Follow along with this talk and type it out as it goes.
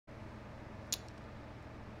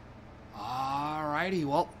Alrighty,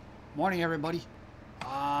 well, morning everybody.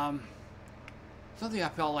 Something I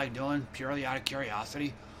felt like doing purely out of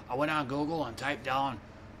curiosity. I went on Google and typed down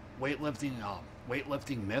weightlifting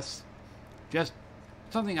myths. Just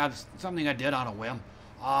something I did on a whim.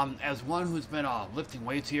 As one who's been lifting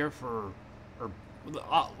weights here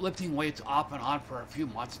lifting weights off and on for a few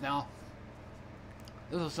months now,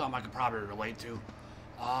 this is something I could probably relate to.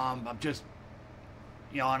 I'm just,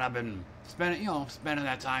 and I've been spending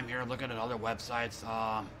that time here looking at other websites.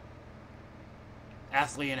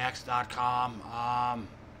 athleanx.com.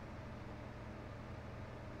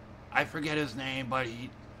 I forget his name, but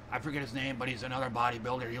he's another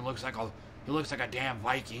bodybuilder. He looks like a damn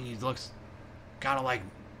Viking. He looks kind of like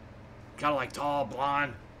tall,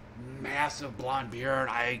 blonde, massive blonde beard.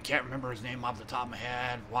 I can't remember his name off the top of my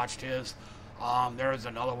head. Watched his. There's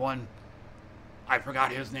another one. I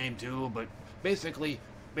forgot his name too, but basically,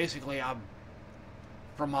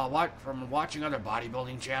 from watching other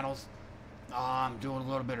bodybuilding channels, doing a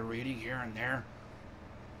little bit of reading here and there,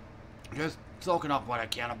 just soaking up what I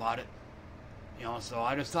can about it. So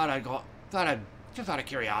I just just out of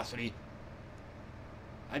curiosity,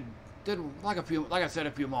 I did like I said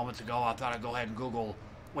a few moments ago. I thought I'd go ahead and Google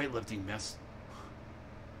weightlifting myths,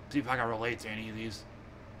 see if I can relate to any of these.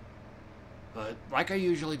 But like I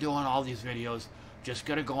usually do on all these videos, just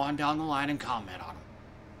gonna go on down the line and comment on them.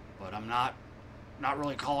 But I'm not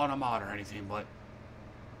really calling them out or anything. But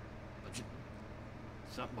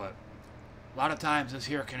a lot of times this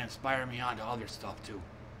here can inspire me onto other stuff too.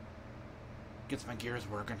 Gets my gears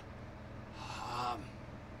working. I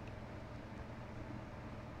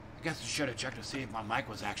guess I should have checked to see if my mic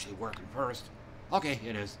was actually working first. Okay,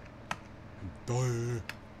 it is. Duh.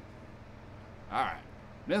 Alright.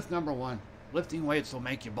 Myth number 1. Lifting weights will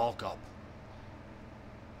make you bulk up.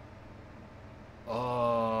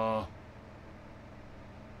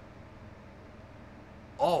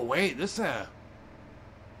 Oh wait, I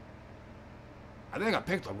think I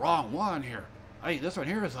picked the wrong one here. Hey, this one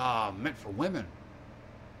here is meant for women.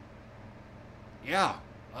 Yeah.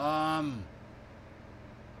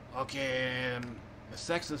 Okay. As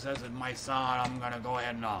sexist as it might sound, I'm gonna go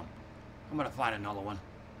ahead and I'm gonna find another one.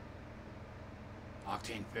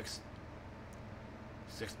 Octane Fix.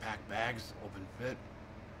 6-pack bags, open fit.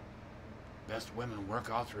 Best women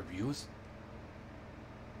workouts reviews.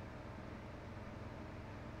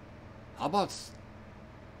 How about...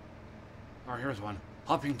 Oh, here's one.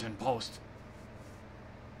 Huffington Post.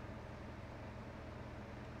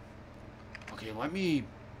 Okay, let me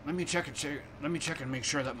check and make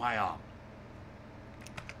sure that my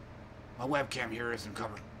my webcam here isn't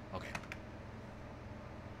covered. Okay.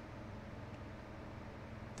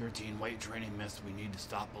 13 weight training myths we need to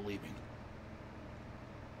stop believing.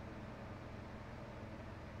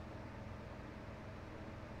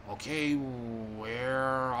 Okay, where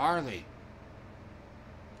are they?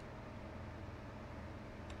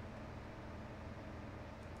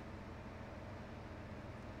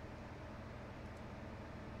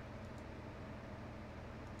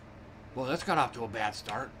 Well, that's got off to a bad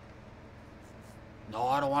start. No,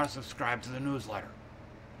 I don't want to subscribe to the newsletter.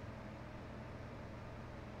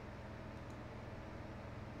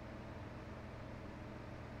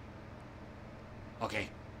 Okay.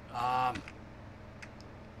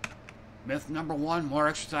 Myth number 1, more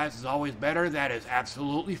exercise is always better. That is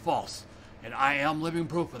absolutely false. And I am living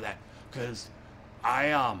proof of that. Because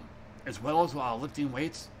I, as well as lifting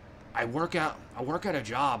weights, I work at a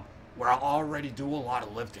job where I already do a lot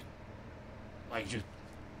of lifting. Like just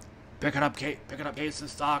picking up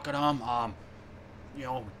cases, stocking them,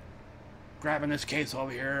 grabbing this case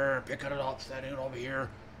over here, picking it up, setting it over here,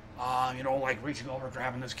 like reaching over,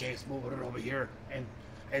 grabbing this case, moving it over here, and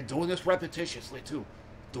doing this repetitiously too,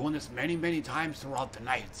 doing this many, many times throughout the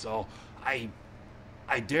night. So my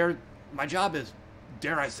job is,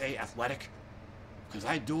 dare I say, athletic, because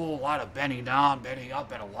I do a lot of bending down, bending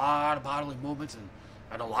up, and a lot of bodily movements,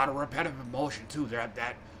 and a lot of repetitive motion too.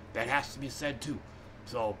 That has to be said too.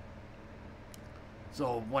 So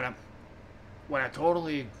when I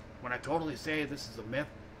totally say this is a myth,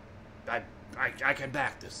 I can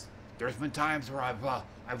back this. There's been times where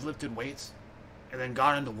I've lifted weights and then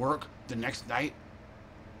gone into work the next night.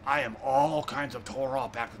 I am all kinds of tore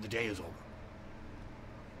up after the day is over.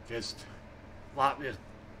 Just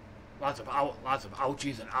lots of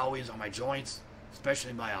ouchies and owies on my joints,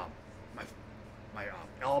 especially my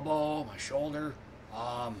elbow, my shoulder.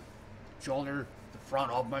 The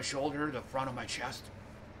front of my shoulder, the front of my chest.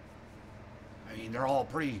 I mean, they're all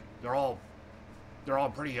pretty torqued,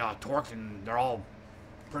 and they're all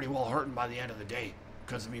pretty well hurting by the end of the day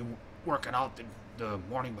because of me working out the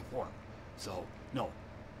morning before. So no,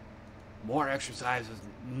 more exercise is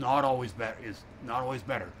not always better.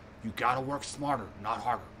 You gotta work smarter, not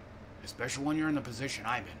harder, especially when you're in the position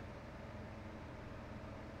I'm in.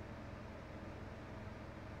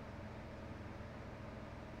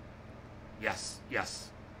 Yes, yes,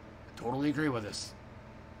 I totally agree with this.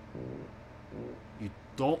 You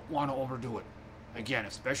don't want to overdo it. Again,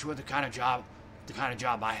 especially with the kind of job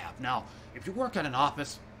I have. Now, if you work at an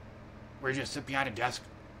office where you just sit behind a desk,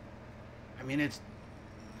 I mean,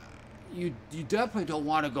 you definitely don't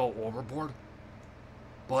want to go overboard,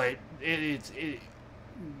 but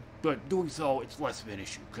but doing so, it's less of an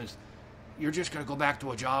issue, because you're just going to go back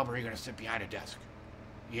to a job where you're going to sit behind a desk.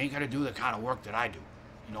 You ain't going to do the kind of work that I do,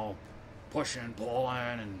 you know, pushing, pulling,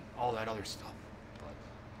 and all that other stuff. But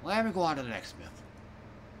let me go on to the next myth.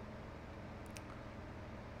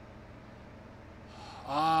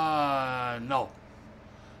 No.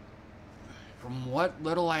 From what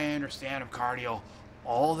little I understand of cardio,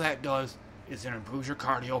 all that does is it improves your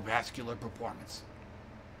cardiovascular performance.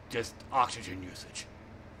 Just oxygen usage.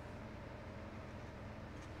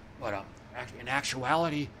 But in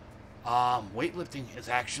actuality, weightlifting is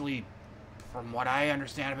actually, from what I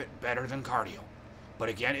understand of it, better than cardio. But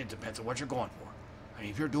again, it depends on what you're going for. I mean,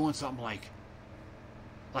 if you're doing something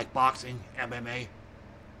like boxing, MMA,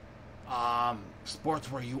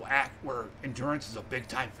 sports where endurance is a big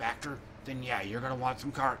time factor, then yeah, you're gonna want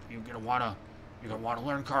some you're gonna wanna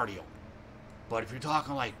learn cardio. But if you're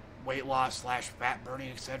talking like weight loss / fat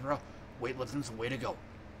burning, etc., weightlifting's the way to go.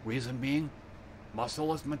 Reason being,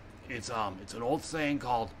 muscle is it's an old saying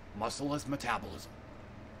called muscle is metabolism.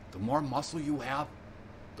 The more muscle you have,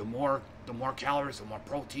 the more calories, the more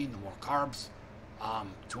protein, the more carbs,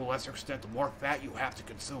 to a lesser extent, the more fat you have to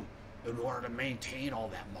consume in order to maintain all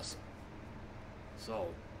that muscle.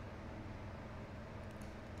 So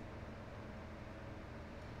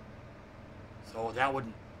that would,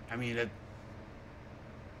 I mean,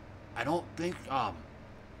 I don't think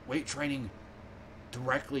weight training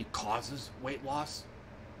directly causes weight loss,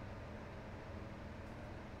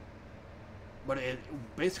 but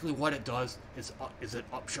basically what it does is it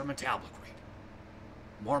ups your metabolic rate.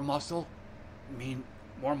 More muscle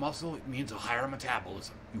means a higher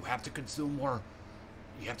metabolism. You have to consume more.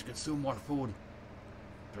 You have to consume more food.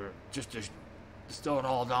 Just to distill it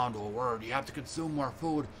all down to a word, you have to consume more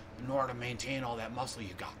food in order to maintain all that muscle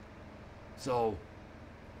you got. So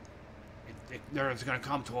there's going to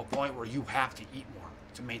come to a point where you have to eat more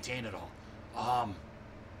to maintain it all.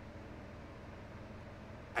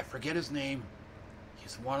 I forget his name.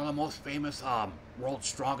 He's one of the most famous world's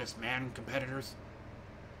strongest man competitors.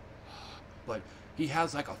 But he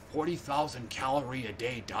has like a 40,000 calorie a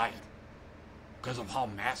day diet because of how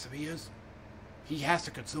massive he is. He has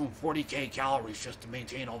to consume 40k calories just to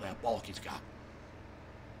maintain all that bulk he's got.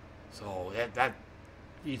 So that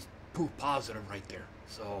he's proof positive right there.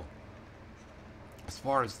 So as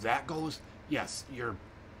far as that goes, yes,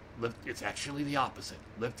 it's actually the opposite.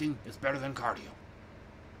 Lifting is better than cardio.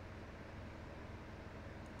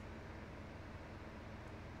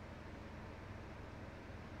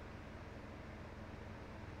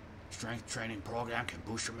 Strength training program can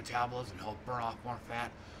boost your metabolism and help burn off more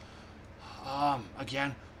fat.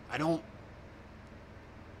 Again, I'm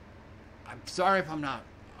sorry if I'm not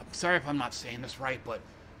saying this right, but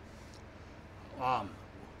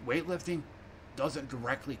weightlifting doesn't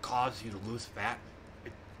directly cause you to lose fat.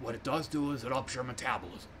 What it does do is it ups your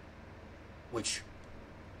metabolism, which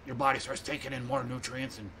your body starts taking in more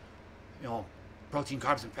nutrients and, you know, protein,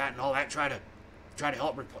 carbs, and fat and all that. Try to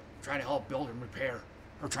help build and repair,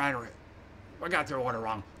 or I got their order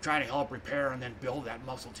wrong. Trying to help repair and then build that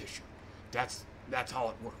muscle tissue. That's how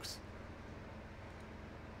it works.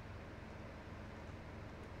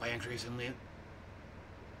 By increasing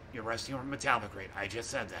your resting metabolic rate. I just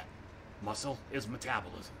said that. Muscle is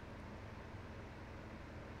metabolism.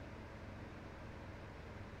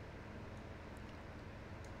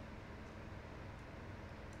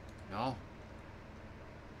 No.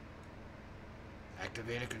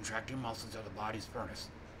 Activated contracting muscles are the body's furnace.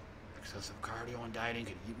 Excessive cardio and dieting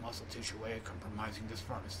can eat muscle tissue away, compromising this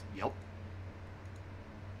furnace. Yep.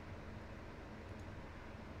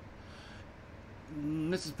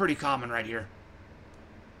 This is pretty common right here.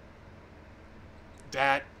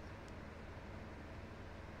 That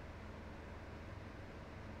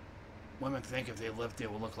women think if they lift, they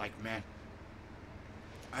will look like men.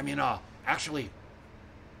 I mean, actually,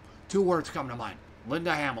 two words come to mind.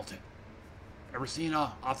 Linda Hamilton. Ever seen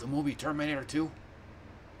off the movie Terminator 2?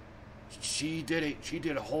 She did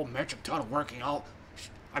a whole metric ton of working out.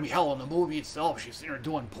 I mean, hell, in the movie itself, she's sitting there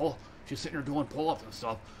doing she's sitting there doing pull-ups and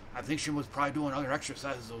stuff. I think she was probably doing other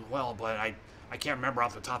exercises as well, but I can't remember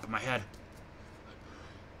off the top of my head.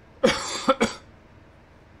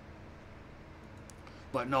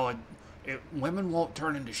 But no, women won't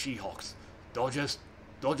turn into She-Hulks. They'll just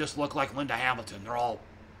look like Linda Hamilton. They're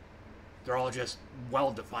all just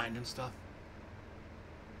well defined and stuff.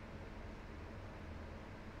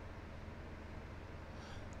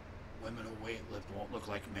 Women who weightlift won't look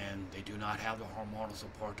like men. They do not have the hormonal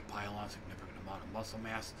support to pile on a significant amount of muscle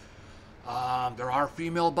mass. There are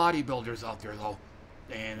female bodybuilders out there though,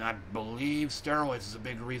 and I believe steroids is a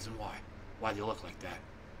big reason why they look like that.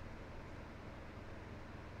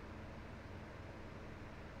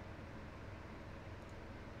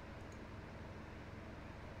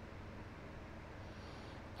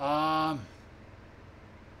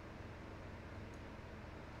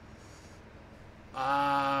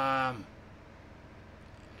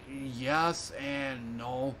 Yes and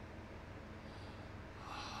no.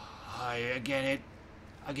 Again,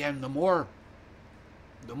 the more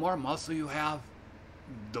muscle you have,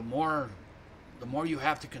 the more you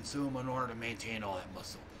have to consume in order to maintain all that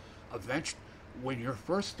muscle. Eventually, when you're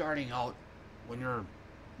first starting out, when you're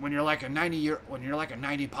like a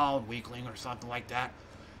 90-pound weakling or something like that,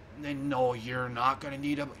 then no, you're not gonna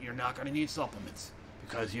need supplements,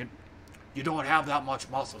 because you don't have that much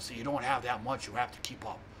muscle, so you don't have that much you have to keep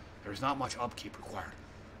up. There's not much upkeep required.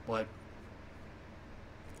 But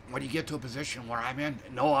when you get to a position where I'm in,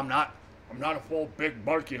 no, I'm not a full big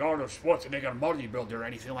bulky Arnold Schwarzenegger bodybuilder or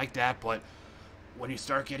anything like that, but when you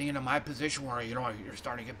start getting into my position where you're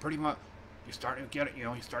starting to get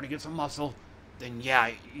you're starting to get some muscle, then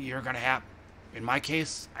yeah, you're gonna have. In my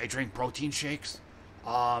case, I drink protein shakes.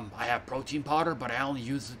 I have protein powder, but I only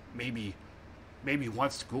use it maybe 1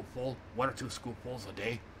 or 2 scoopfuls a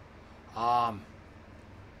day.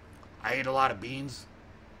 I eat a lot of beans.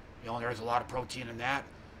 There's a lot of protein in that.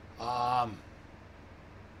 I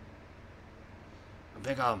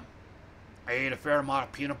think I ate a fair amount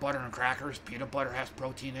of peanut butter and crackers. Peanut butter has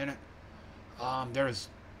protein in it. There's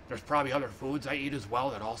probably other foods I eat as well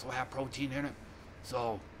that also have protein in it.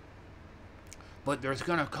 So, but there's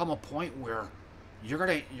gonna come a point where you're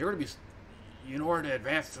gonna be, in order to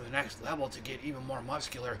advance to the next level, to get even more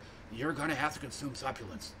muscular, you're gonna have to consume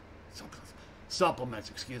supplements.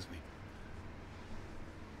 Excuse me.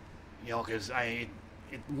 Because it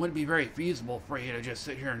wouldn't be very feasible for you to just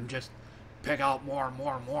sit here and just pick out more and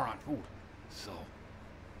more and more on food. So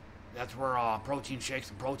that's where protein shakes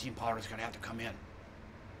and protein powder is going to have to come in.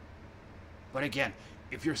 But again,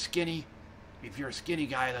 if you're a skinny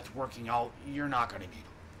guy that's working out, you're not going to need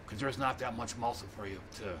them, because there's not that much muscle for you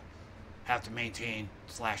to have to maintain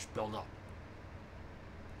 / build up.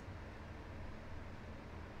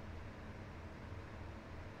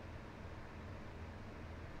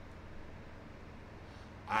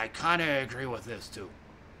 I kind of agree with this too.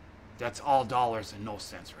 That's all dollars and no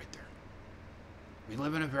cents right there. We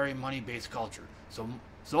live in a very money-based culture,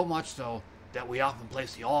 so much so that we often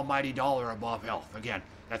place the almighty dollar above health. Again,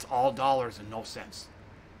 that's all dollars and no cents.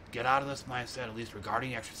 Get out of this mindset, at least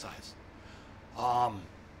regarding exercise.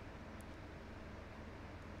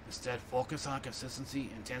 Instead, focus on consistency,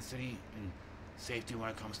 intensity, and safety when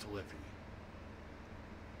it comes to lifting.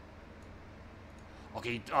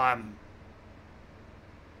 Okay,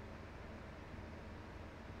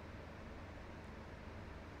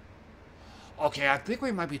 okay, I think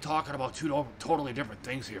we might be talking about 2 totally different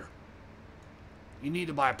things here. You need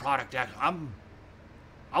to buy a product that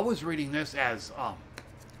I was reading this as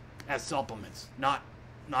supplements, not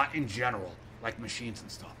in general, like machines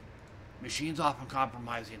and stuff. Machines often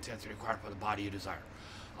compromise the intensity required for the body you desire.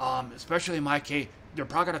 Especially in my case, they're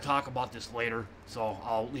probably going to talk about this later, so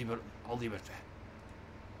I'll leave it at that.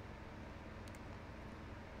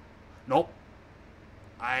 Nope.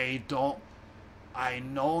 I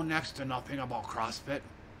know next to nothing about CrossFit,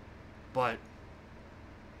 but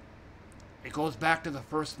it goes back to the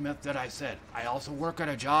first myth that I said. I also work at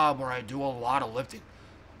a job where I do a lot of lifting.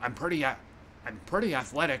 I'm pretty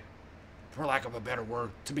athletic, for lack of a better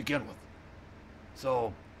word, to begin with.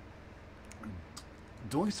 So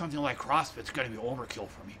doing something like CrossFit's going to be overkill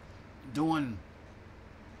for me. Doing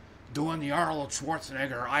the Arnold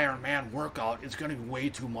Schwarzenegger Iron Man workout is going to be way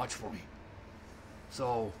too much for me.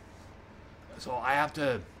 So I have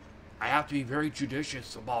to be very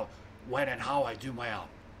judicious about when and how I do my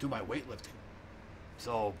weightlifting.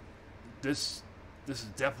 So this is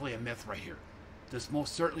definitely a myth right here. This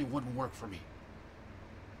most certainly wouldn't work for me.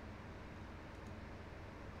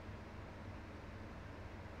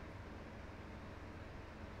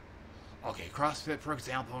 Okay, CrossFit, for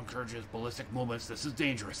example, encourages ballistic movements. This is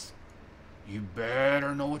dangerous. you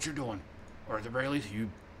better know what you're doing. Or at the very least, you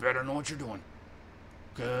better know what you're doing.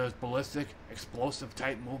 Because ballistic, explosive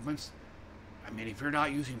type movements, I mean, if you're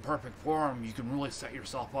not using perfect form, you can really set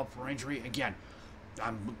yourself up for injury. Again,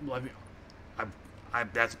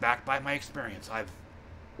 that's backed by my experience. I've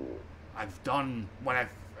done when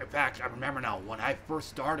in fact, I remember now when I first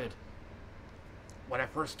started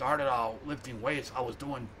lifting weights, I was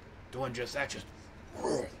doing just that,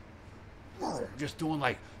 just doing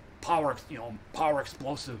like power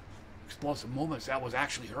explosive movements that was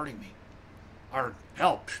actually hurting me. Or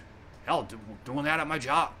hell, doing that at my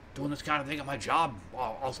job, doing this kind of thing at my job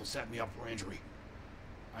also set me up for injury.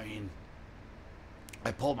 I mean,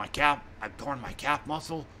 I've torn my calf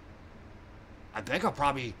muscle. Now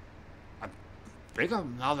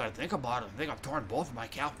that I think about it, I think I've torn both of my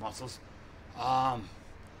calf muscles.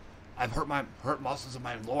 I've hurt muscles in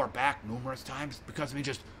my lower back numerous times because of me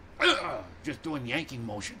just doing yanking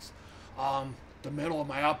motions. The middle of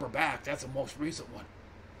my upper back, that's the most recent one.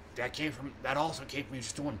 That also came from me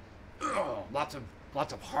just doing lots of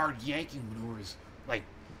hard yanking maneuvers, like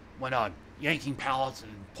when yanking pallets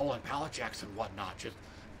and pulling pallet jacks and whatnot.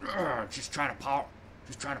 Just trying to power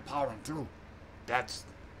them through. That's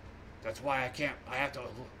why I have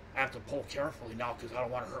to pull carefully now because I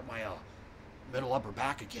don't want to hurt my middle upper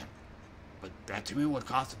back again. But that to me would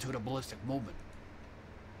constitute a ballistic movement.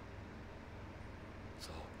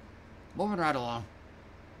 So, moving right along.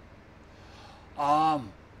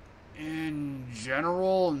 In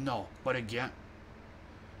general, no. But again,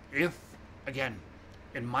 in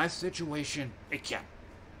my situation, it can.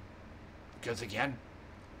 Because again,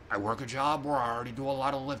 I work a job where I already do a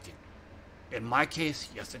lot of lifting. In my case,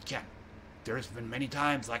 yes, it can. There's been many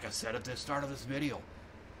times, like I said at the start of this video,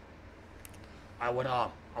 I would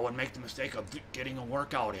make the mistake of getting a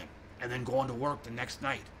workout in and then going to work the next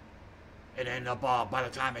night, and end up by the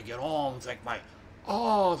time I get home, it's like my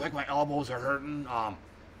elbows are hurting.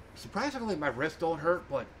 Surprisingly, my wrists don't hurt,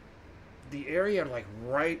 but the area like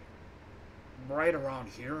right around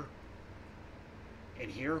here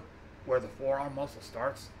and here, where the forearm muscle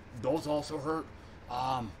starts, those also hurt.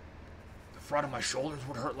 The front of my shoulders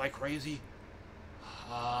would hurt like crazy.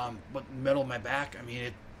 But the middle of my back, I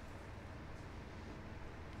mean,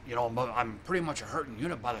 I'm pretty much a hurting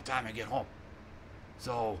unit by the time I get home.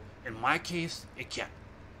 So, in my case, it can.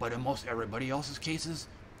 But in most everybody else's cases,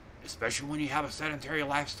 especially when you have a sedentary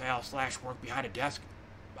lifestyle / work behind a desk,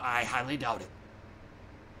 I highly doubt it.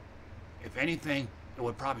 If anything, it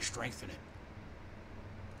would probably strengthen it.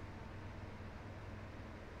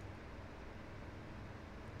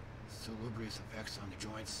 Salubrious effects on the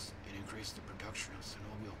joints and increase the production of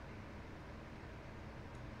synovial.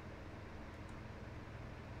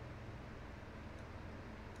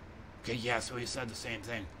 Okay, yeah, so he said the same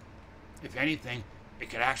thing. If anything, it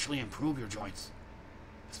could actually improve your joints,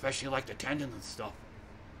 especially like the tendons and stuff.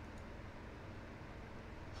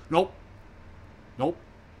 Nope.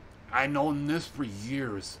 I've known this for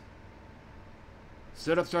years.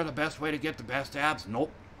 Sit-ups are the best way to get the best abs.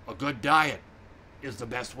 Nope. A good diet is the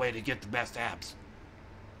best way to get the best abs.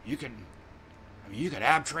 You can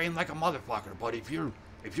ab train like a motherfucker, but if you're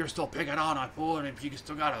still picking on food, and if you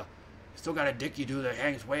still got a dick you do that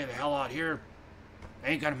hangs way the hell out here, it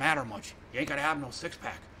ain't gonna matter much. You ain't gonna have no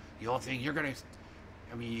six-pack. The only thing you're gonna,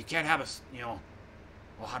 you can't have well,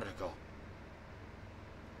 how did it go?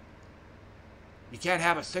 You can't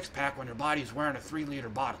have a six-pack when your body's wearing a 3-liter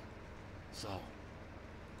bottle. So,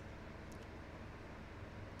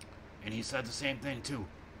 and he said the same thing too.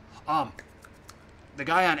 The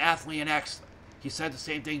guy on Athlete X, he said the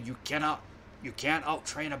same thing. You can't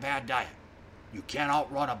out-train a bad diet. You can't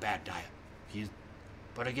outrun a bad diet.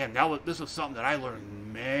 But again, this was something that I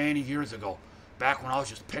learned many years ago, back when I was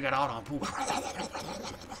just picking out on poop.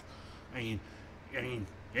 I mean,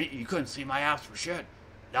 you couldn't see my abs for shit.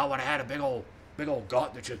 Now when I had a big old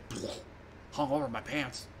gut that just hung over my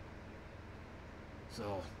pants.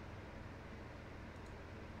 So,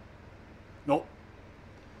 nope.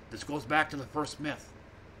 This goes back to the first myth.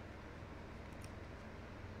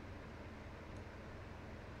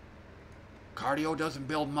 Cardio doesn't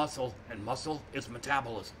build muscle, and muscle is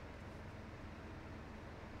metabolism.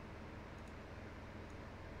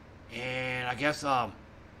 And I guess this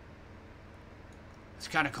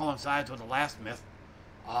kind of coincides with the last myth.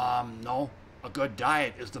 No, a good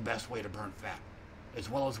diet is the best way to burn fat, as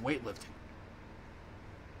well as weightlifting.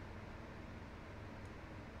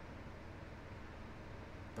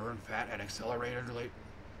 Burn fat at accelerated rate.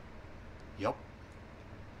 Yep.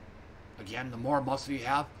 Again, the more muscle you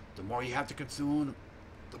have, the more you have to consume.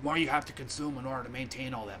 The more you have to consume in order to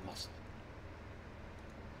maintain all that muscle.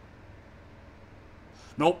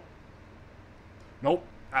 Nope. Nope,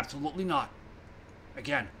 absolutely not.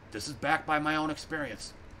 Again, this is backed by my own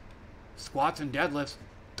experience. Squats and deadlifts,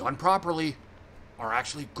 done properly, are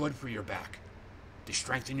actually good for your back. They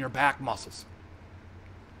strengthen your back muscles.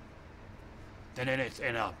 Then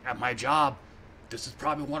at my job, this is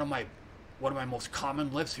probably one of my most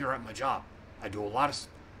common lifts here at my job. I do a lot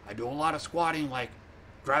of squatting, like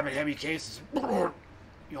grabbing heavy cases. You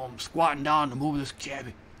know, I'm squatting down to move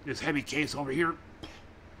this heavy case over here,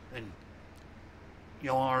 and you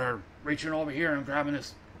know, or reaching over here and grabbing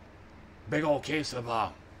this big old case of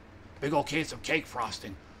cake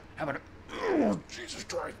frosting. Jesus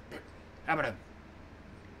Christ,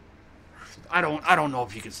 I don't know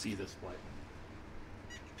if you can see this, but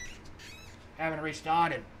having to reach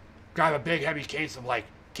down and grab a big heavy case of like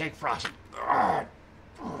cake frosting.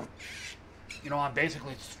 You know, I'm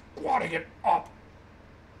basically squatting it up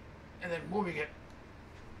and then moving it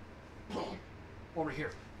over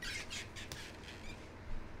here.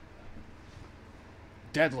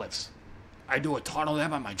 Deadlifts. I do a ton of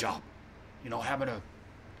them at my job. You know, having to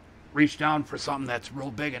reach down for something that's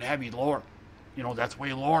real big and heavy, lower. You know, that's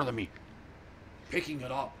way lower than me. Picking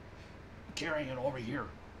it up, carrying it over here,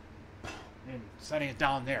 and setting it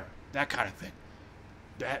down there. That kind of thing.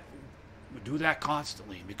 We do that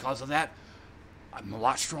constantly. Because of that, I'm a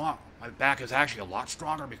lot strong. My back is actually a lot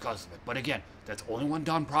stronger because of it. But again, that's only when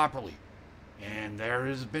done properly. And there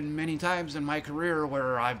has been many times in my career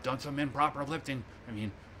where I've done some improper lifting. I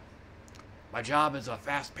mean, my job is a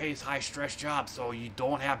fast-paced, high-stress job, so you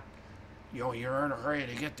don't have, you know, you're in a hurry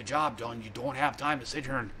to get the job done. You don't have time to sit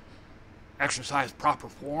here and exercise proper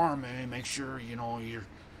form and make sure, you know, you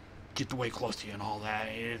get the weight close to you and all that.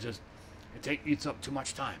 It eats up too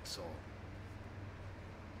much time, so.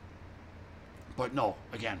 But no,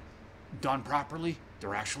 again, done properly,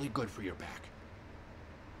 they're actually good for your back.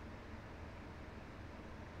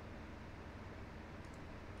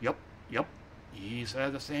 Yep, he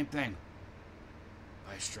said the same thing.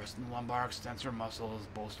 By stressing the lumbar extensor muscles,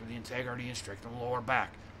 bolster the integrity and strengthen the lower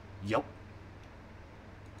back. Yep.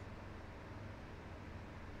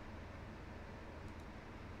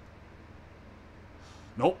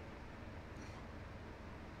 Nope.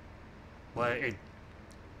 But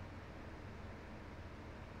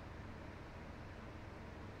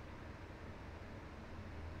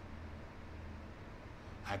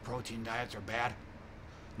high protein diets are bad.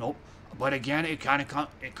 Nope. But again, it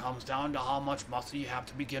comes down to how much muscle you have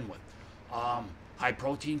to begin with. High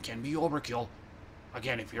protein can be overkill.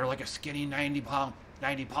 Again, if you're like a skinny 90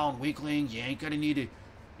 pound weakling, you ain't gonna need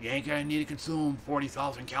to consume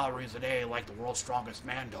 40,000 calories a day like the world's strongest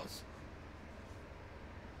man does.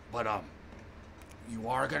 But you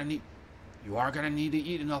are gonna need to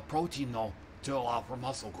eat enough protein though to allow for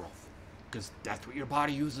muscle growth, because that's what your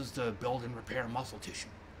body uses to build and repair muscle tissue.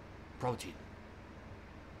 Protein.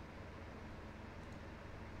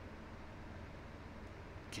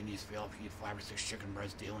 Kidneys fail if you eat 5 or 6 chicken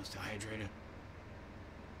breasts daily and stay hydrated.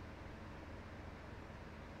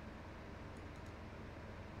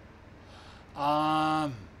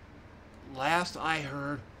 Last I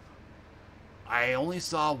heard, I only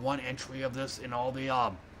saw one entry of this in all the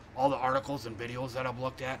articles and videos that I've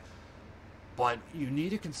looked at. But you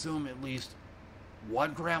need to consume at least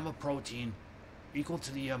 1 gram of protein equal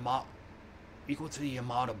to the amount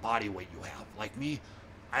of body weight you have. Like me,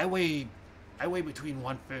 I weigh between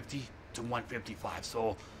 150 to 155.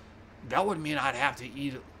 So that would mean I'd have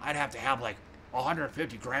to have like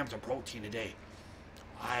 150 grams of protein a day.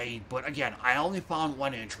 But again, I only found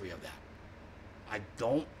one entry of that. I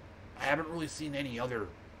haven't really seen any other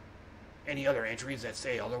entries that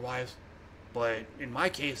say otherwise. But in my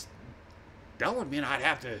case, that would mean I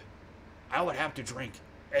would have to drink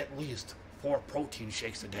at least 4 protein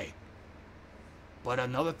shakes a day. But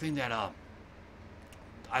another thing that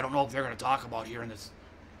I don't know if they're going to talk about here in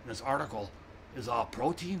this article is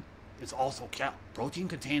protein is also protein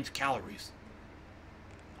contains calories.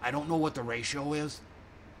 I don't know what the ratio is.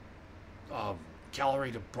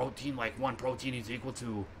 Calorie to protein, like 1 protein is equal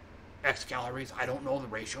to X calories. I don't know the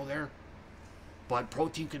ratio there. But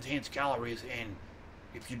protein contains calories, and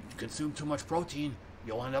if you consume too much protein,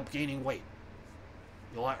 you'll end up gaining weight.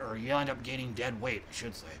 You'll end up gaining dead weight, I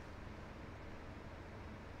should say.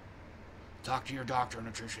 Talk to your doctor or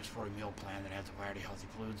nutritionist for a meal plan that adds a variety of healthy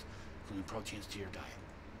foods, including proteins, to your diet.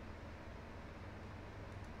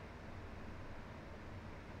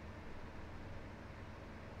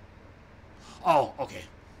 Oh, okay.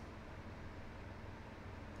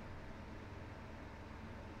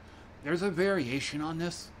 There's a variation on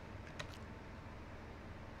this.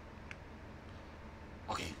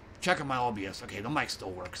 Okay, checking my OBS. Okay, the mic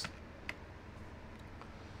still works.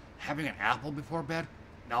 having an apple before bed.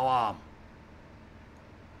 Now,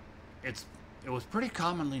 it was pretty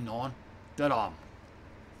commonly known that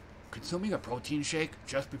consuming a protein shake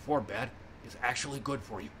just before bed is actually good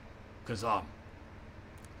for you, because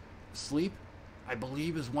sleep, I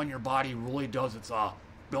believe, is when your body really does its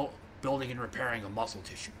building and repairing of muscle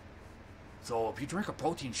tissue. So if you drink a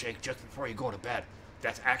protein shake just before you go to bed,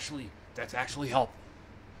 that's actually helpful,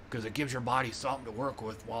 because it gives your body something to work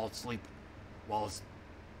with while it's sleeping, while it's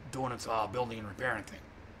doing its building and repairing thing.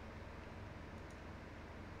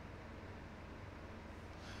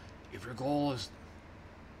 If your goal is,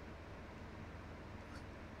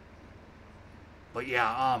 but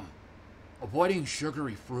yeah, avoiding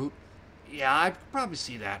sugary fruit, yeah, I could probably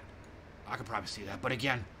see that. But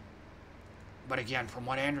again, from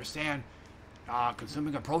what I understand,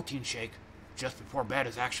 consuming a protein shake just before bed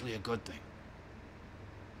is actually a good thing.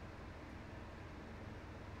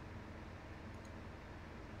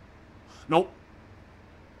 Nope.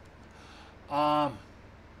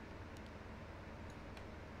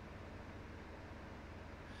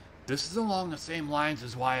 This is along the same lines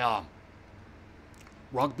as why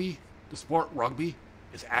rugby, the sport rugby,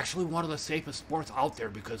 is actually one of the safest sports out there,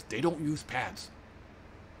 because they don't use pads.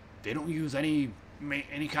 They don't use any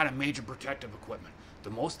kind of major protective equipment.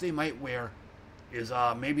 The most they might wear is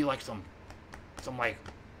maybe like some like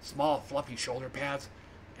small fluffy shoulder pads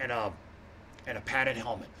and a padded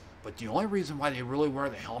helmet. But the only reason why they really wear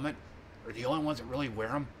the helmet, or the only ones that really wear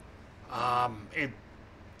them,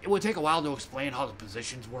 it would take a while to explain how the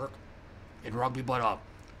positions work in rugby, but a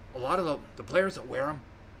lot of the players that wear them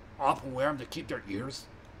often wear them to keep their ears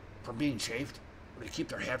from being chafed, or to keep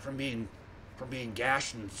their head from being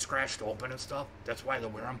gashed and scratched open and stuff. That's why they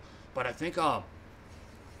wear them. But I think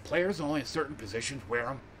players in only certain positions wear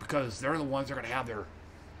them, because they're the ones that are going to have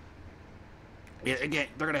they're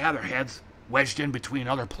going to have their heads wedged in between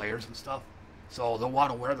other players and stuff. So they'll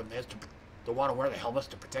want to wear they'll want to wear the helmets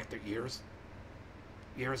to protect their ears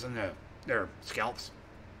and their scalps.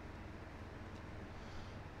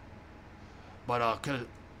 But cause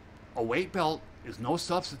a weight belt is no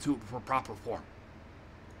substitute for proper form.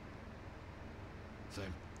 So,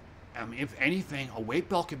 if anything, a weight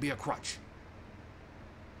belt could be a crutch.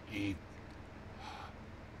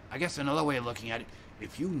 I guess another way of looking at it,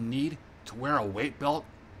 if you need to wear a weight belt's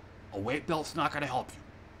not going to help you.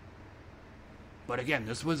 But again,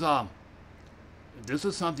 this is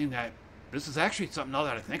actually something, now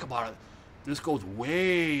that I think about it, this goes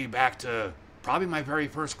way back to probably my very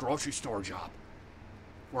first grocery store job,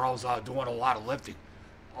 where I was doing a lot of lifting.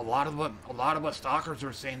 A lot of us stockers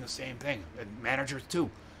are saying the same thing, and managers too.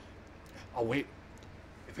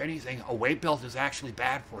 If anything, a weight belt is actually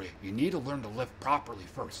bad for you. You need to learn to lift properly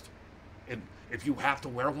first. If you have to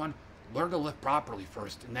wear one, learn to lift properly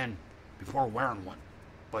first, and then before wearing one.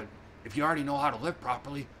 But if you already know how to lift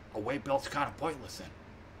properly, a weight belt's kind of pointless then.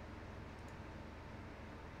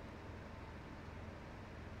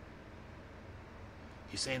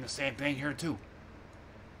 He's saying the same thing here too.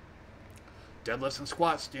 Deadlifts and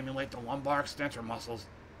squats stimulate the lumbar extensor muscles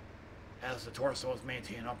as the torso is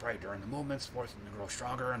maintained upright during the movements, forcing them to grow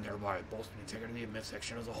stronger and thereby bolstering the integrity of the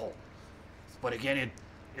midsection as a whole. But again,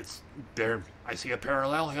 it's there. I see a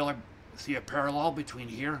parallel here. I see a parallel between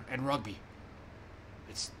here and rugby.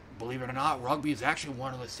 Believe it or not, rugby is actually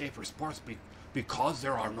one of the safer sports because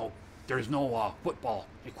there's no football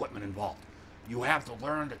equipment involved. You have to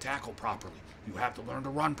learn to tackle properly. You have to learn to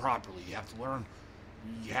run properly. You have to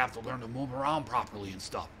learn to move around properly and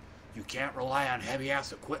stuff. You can't rely on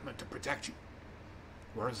heavy-ass equipment to protect you.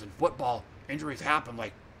 Whereas in football, injuries happen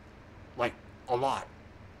like a lot.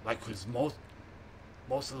 Because most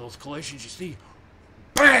of those collisions you see,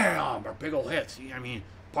 BAM! Are big old hits. I mean,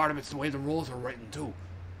 part of it's the way the rules are written too.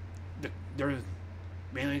 They're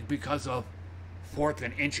mainly because of fourth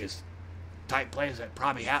and inches type plays that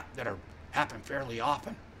probably happen fairly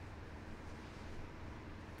often.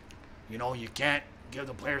 You know, you can't give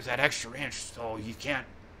the players that extra inch, so you can't.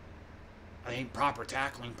 I think proper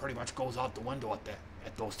tackling pretty much goes out the window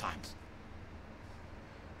at those times.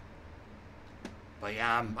 But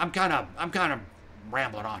yeah, I'm kind of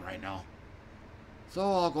rambling on right now. So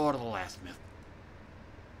I'll go to the last myth.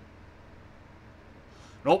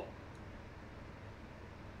 Nope.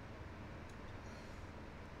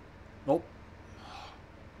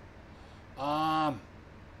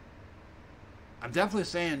 I'm definitely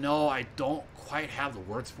saying no. I don't quite have the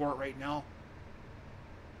words for it right now.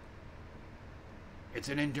 It's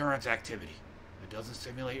an endurance activity. It doesn't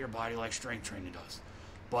stimulate your body like strength training does.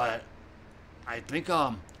 But I think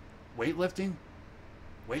weightlifting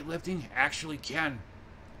actually can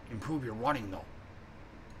improve your running though.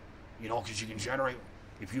 You know, because you can generate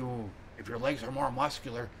if your legs are more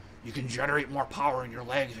muscular, you can generate more power in your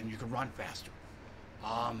legs and you can run faster.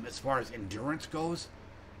 As far as endurance goes,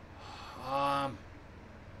 I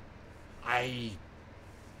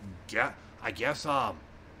guess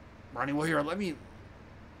running. Well, here, let me.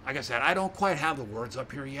 Like I said, I don't quite have the words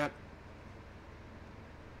up here yet.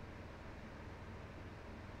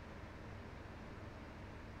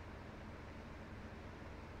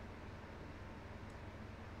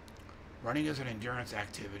 Running is an endurance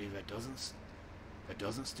activity that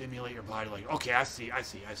doesn't stimulate your body like. Okay, I see.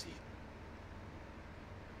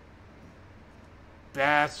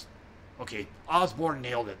 That's okay. Osborne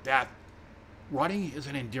nailed it. That running is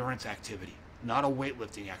an endurance activity, not a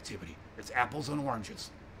weightlifting activity. It's apples and oranges.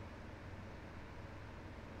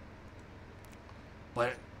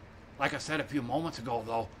 But like I said a few moments ago,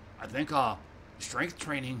 though, I think strength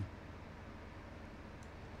training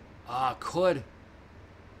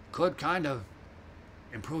could kind of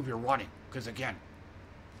improve your running, because again,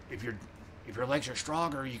 if your legs are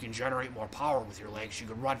stronger, you can generate more power with your legs. You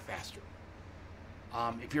can run faster.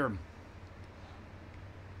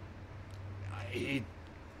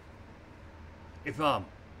 If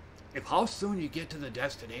how soon you get to the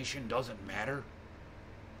destination doesn't matter,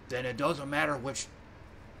 then it doesn't matter which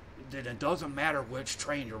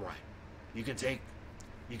train you're riding. You can take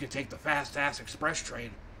the fast ass express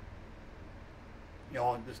train. You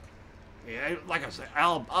know, just, yeah, like I said,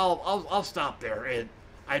 I'll stop there.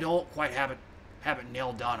 I don't quite have it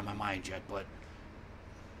nailed down in my mind yet, but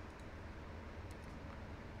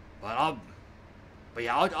I'll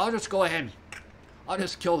just go ahead and I'll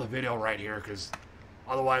just kill the video right here, because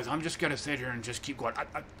otherwise I'm just gonna sit here and just keep going.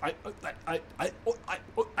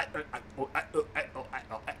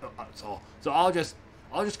 So I'll just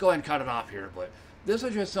go ahead and cut it off here. But this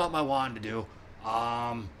is just something I wanted to do.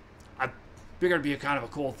 I figured it'd be a kind of a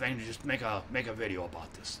cool thing to just make a video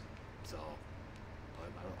about this. So,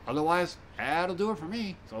 but otherwise, that'll do it for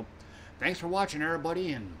me. So, thanks for watching,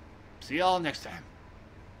 everybody, and see y'all next time.